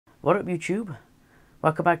What up YouTube?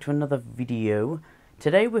 Welcome back to another video.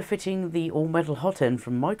 Today we're fitting the All Metal Hotend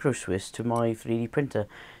from MicroSwiss to my 3D printer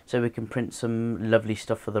so we can print some lovely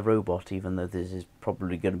stuff for the robot, even though this is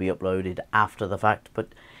probably going to be uploaded after the fact, but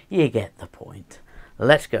you get the point.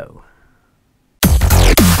 Let's go.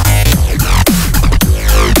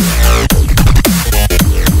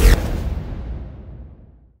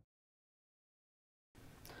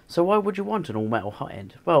 So why would you want an all-metal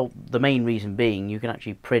hotend? Well, the main reason being you can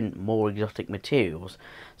actually print more exotic materials.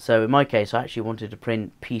 So in my case, I actually wanted to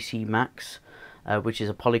print PC Max, which is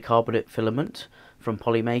a polycarbonate filament from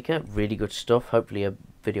Polymaker. Really good stuff. Hopefully a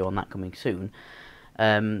video on that coming soon.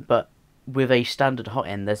 But with a standard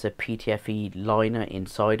hotend, there's a PTFE liner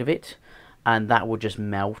inside of it, and that will just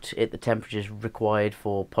melt at the temperatures required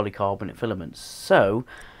for polycarbonate filaments. So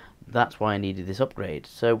that's why I needed this upgrade.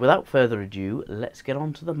 So without further ado, let's get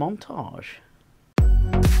on to the montage.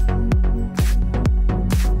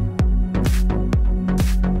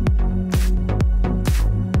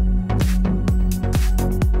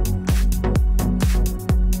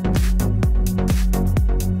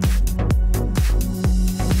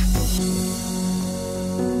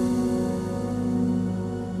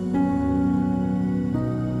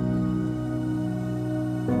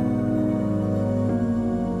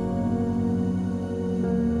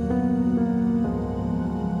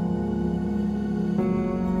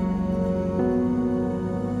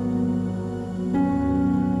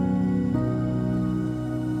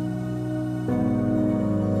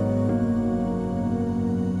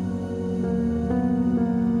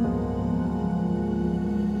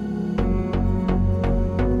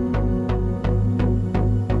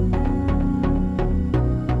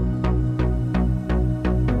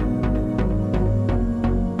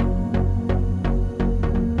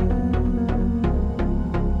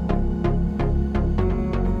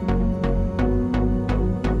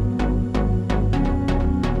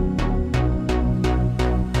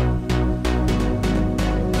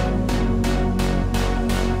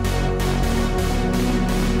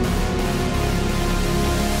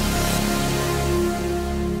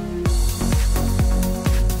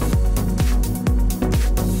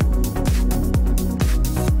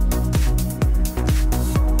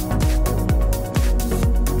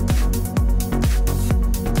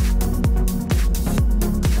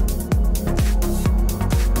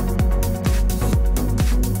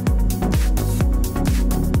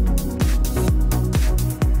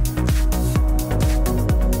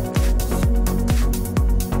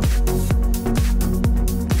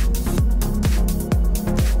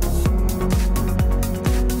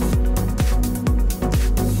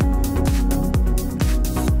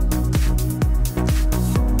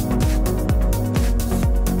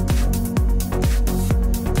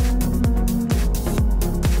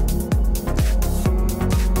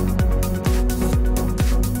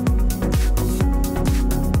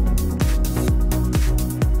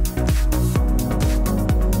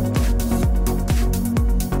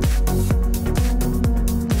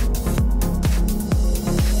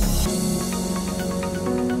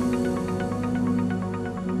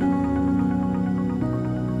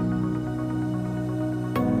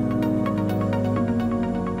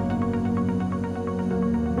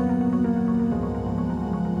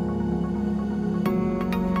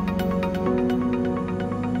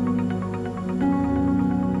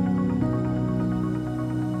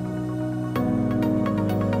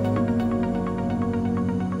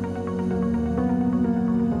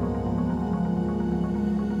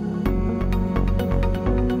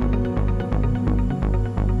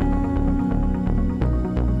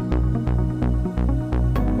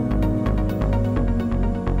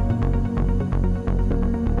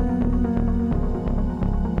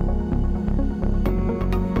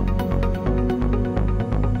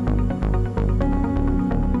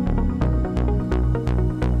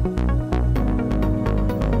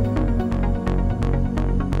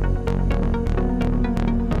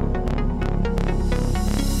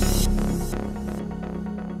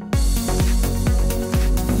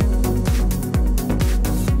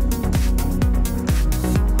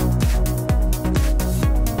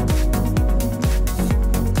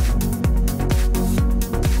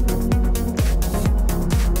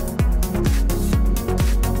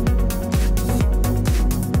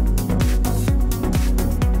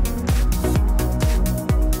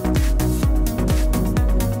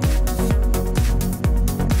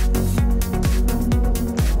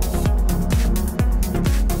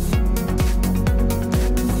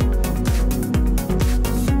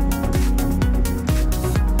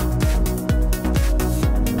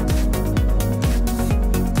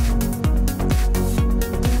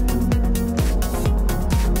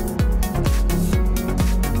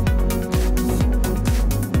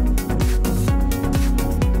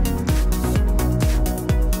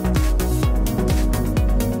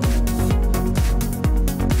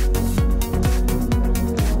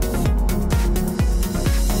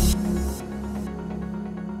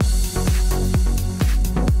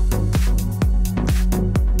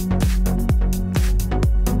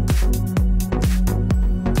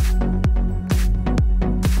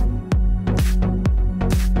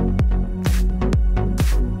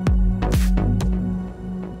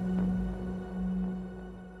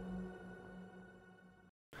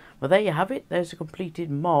 Well, there you have it. There's a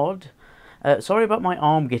completed mod. Sorry about my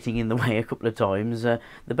arm getting in the way a couple of times. The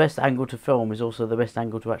best angle to film is also the best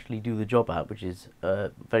angle to actually do the job at, which is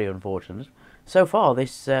very unfortunate. So far,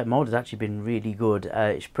 this mod has actually been really good.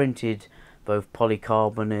 It's printed both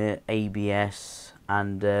polycarbonate, ABS,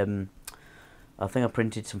 and I think I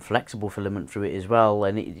printed some flexible filament through it as well,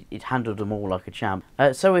 and it handled them all like a champ.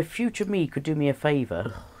 So if future me could do me a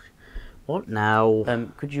favour... What now?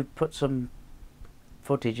 Could you put some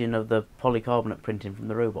footage in of the polycarbonate printing from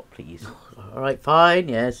the robot, please? Alright, fine,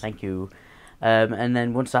 yes. Thank you. And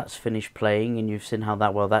then once that's finished playing and you've seen how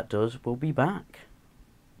well that does, we'll be back.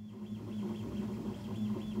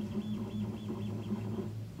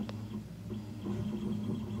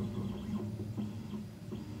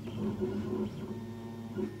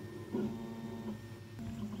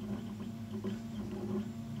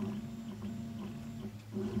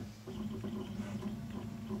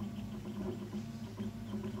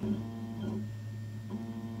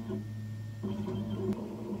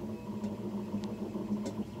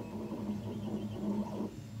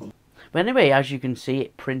 But anyway, as you can see,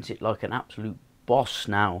 it prints it like an absolute boss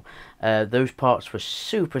now. Those parts were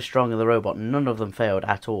super strong in the robot. None of them failed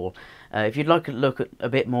at all. If you'd like to look at a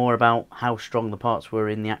bit more about how strong the parts were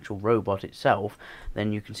in the actual robot itself,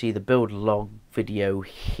 then you can see the build log video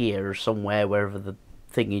here somewhere, wherever the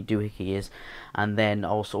thingy doohickey is. And then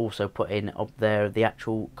also put in up there the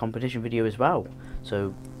actual competition video as well.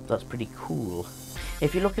 So that's pretty cool.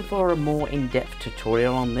 If you're looking for a more in-depth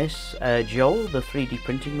tutorial on this, Joel, the 3D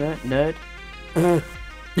printing nerd,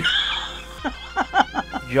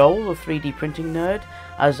 Joel, the 3D printing nerd,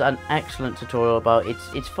 has an excellent tutorial about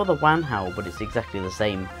it's for the Wanhao, but it's exactly the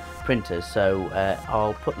same printers. So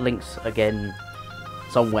I'll put links again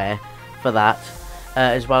somewhere for that,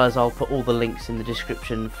 as well as I'll put all the links in the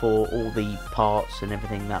description for all the parts and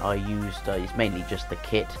everything that I used. It's mainly just the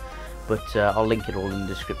kit. But I'll link it all in the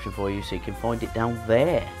description for you so you can find it down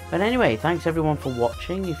there. But anyway, thanks everyone for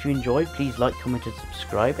watching. If you enjoyed, please like, comment and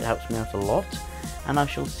subscribe. It helps me out a lot. And I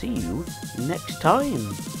shall see you next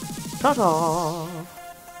time. Ta-da!